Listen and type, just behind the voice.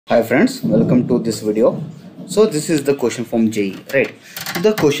Hi friends, welcome to this video. So this is the question from JE, right?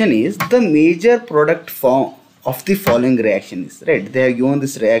 The question is the major product form of the following reaction is, right? They have given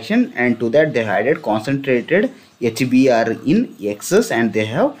this reaction and to that they have added concentrated HBr in excess and they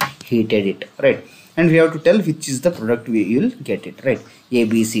have heated it, right? And we have to tell which is the product we will get it, right? A,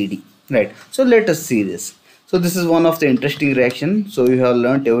 B, C, D, right? So let us see this. So this is one of the interesting reaction. So you have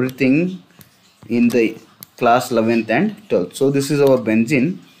learnt everything in the class 11th and 12th. So this is our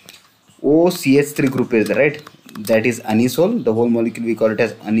benzene. OCH3 group is there, right? That is anisole. The whole molecule we call it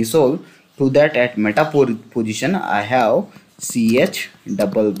as anisole. To that at meta position I have CH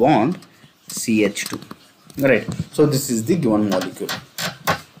double bond CH2, right? So this is the given molecule.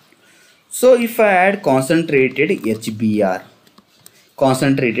 So if I add concentrated HBr,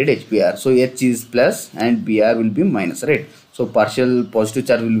 so H is plus and Br will be minus, right? So partial positive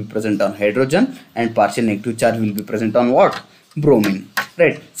charge will be present on hydrogen and partial negative charge will be present on what? Bromine,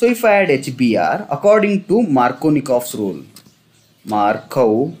 right? So if I add HBr according to Markovnikoffs rule,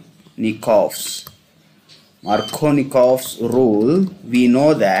 Markovnikoffs rule, we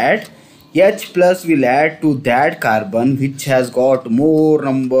know that H plus will add to that carbon which has got more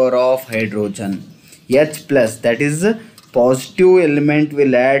number of hydrogen. H plus, that is positive element,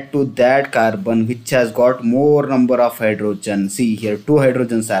 will add to that carbon which has got more number of hydrogen. See here, two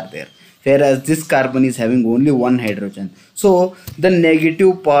hydrogens are there, whereas this carbon is having only one hydrogen. So the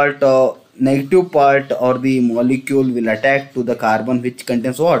negative part or the molecule will attack to the carbon which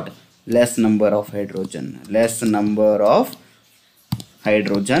contains what? Less number of hydrogen,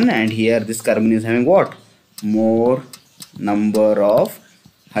 and here this carbon is having what? More number of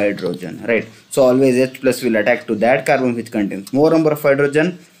hydrogen, right? So always H plus will attack to that carbon which contains more number of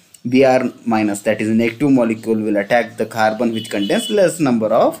hydrogen. Br minus, that is negative molecule, will attack the carbon which contains less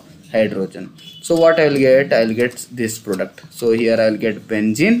number of hydrogen. So what I will get? I will get this product. So here I will get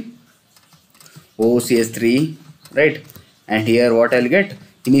benzene OCH3, right? And here what I will get?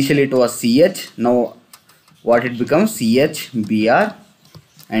 Initially it was CH, now what it becomes? CHBr,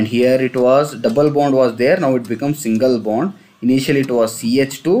 and here it was double bond was there, now it becomes single bond. Initially it was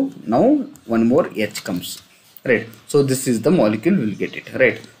CH2, now one more H comes, right? So this is the molecule, we will get it,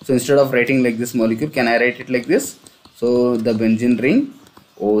 right? So instead of writing like this molecule, can I write it like this? So the benzene ring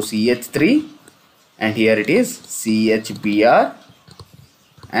OCH3 and here it is CHBr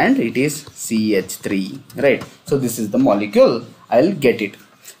and it is CH3, right? So this is the molecule, I'll get it.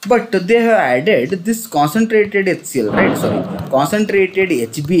 But they have added this concentrated HCl, right? Sorry, concentrated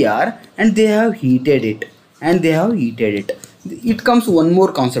HBr, and they have heated it. It comes one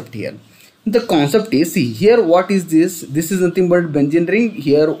more concept here. The concept is, see here, what is this? This is nothing but benzene ring.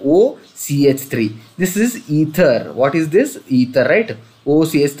 Here OCH3. This is ether. What is this? Ether, right?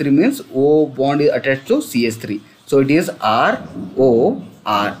 OCH3 means O bond is attached to CH3. So it is ROR.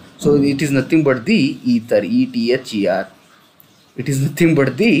 So it is nothing but the ether, ETHER. It is nothing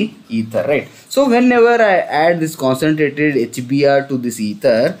but the ether, right? So whenever I add this concentrated HBr to this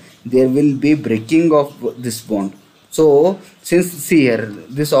ether, there will be breaking of this bond. So since, see here,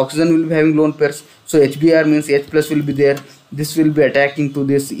 this oxygen will be having lone pairs, so HBr means H plus will be there, this will be attacking to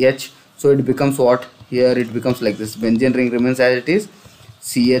this H, so it becomes what? Here it becomes like this, benzene ring remains as it is,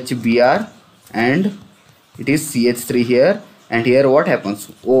 CHBr, and it is CH3 here, and here what happens?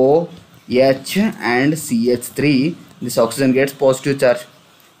 OH and CH3, this oxygen gets positive charge,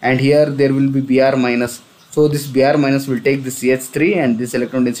 and here there will be Br minus. So this Br minus will take the CH3 and this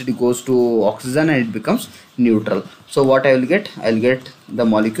electron density goes to oxygen and it becomes neutral. So what I will get? I will get the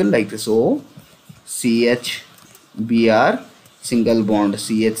molecule like this. So CHBr single bond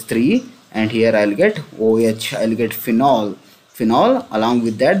CH3, and here I will get OH, I will get phenol. Along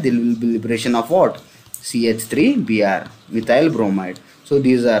with that there will be liberation of what? CH3Br, methyl bromide. So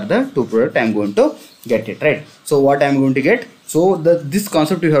these are the two products I am going to get it, right? So what I am going to get? So this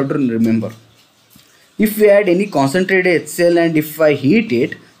concept you have to remember. If we add any concentrated HCl and if I heat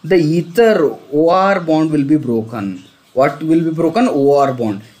it, the ether OR bond will be broken. What will be broken? OR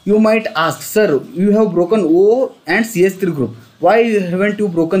bond. You might ask, sir, you have broken O and CH3 group. Why haven't you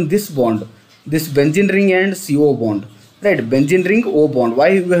broken this bond? This benzene ring and CO bond. Right, benzene ring O bond. Why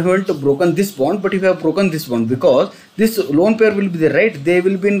you haven't broken this bond, but you have broken this bond? Because this lone pair will be there, right? They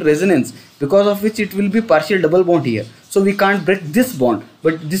will be in resonance, because of which it will be partial double bond here. So we can't break this bond,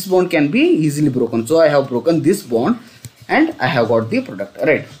 but this bond can be easily broken. So I have broken this bond and I have got the product,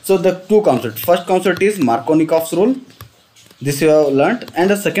 right? So the two concepts. First concept is Markovnikoffs rule. This you have learnt.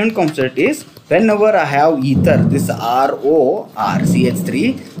 And the second concept is, whenever I have ether, this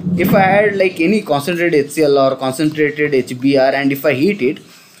RORCH3, if I add like any concentrated HCl or concentrated HBr and if I heat it,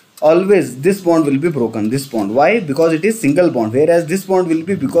 always this bond will be broken, this bond. Why? Because it is single bond, whereas this bond will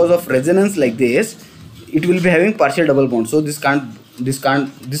be, because of resonance like this, it will be having partial double bond. So this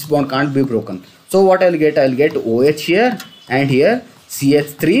bond can't be broken. So what I'll get OH here, and here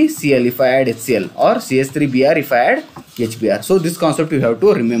CH3Cl if I add HCl, or CH3Br if I add HBr. So this concept you have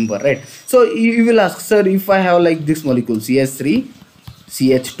to remember, right? So you will ask, sir, if I have like this molecule CH3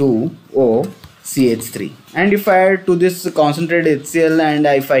 CH2O CH3, and if I add to this concentrated HCl and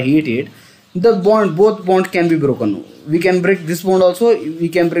if I heat it, the both bonds can be broken. We can break this bond also, we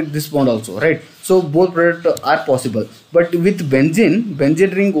can break this bond also, right? So both products are possible. But with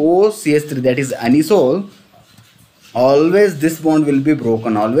benzene ring OCH3, that is anisole, always this bond will be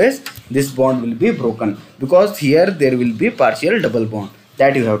broken, always this bond will be broken, because here there will be partial double bond.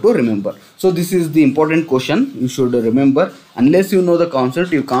 That you have to remember. So this is the important question you should remember. Unless you know the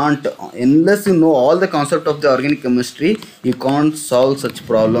concept, you can't, unless you know all the concept of the organic chemistry, you can't solve such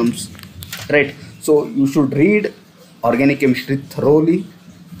problems, right? So you should read organic chemistry thoroughly,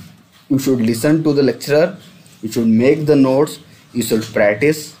 you should listen to the lecturer, you should make the notes, you should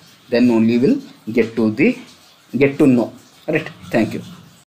practice, then only will get to know, right? Thank you.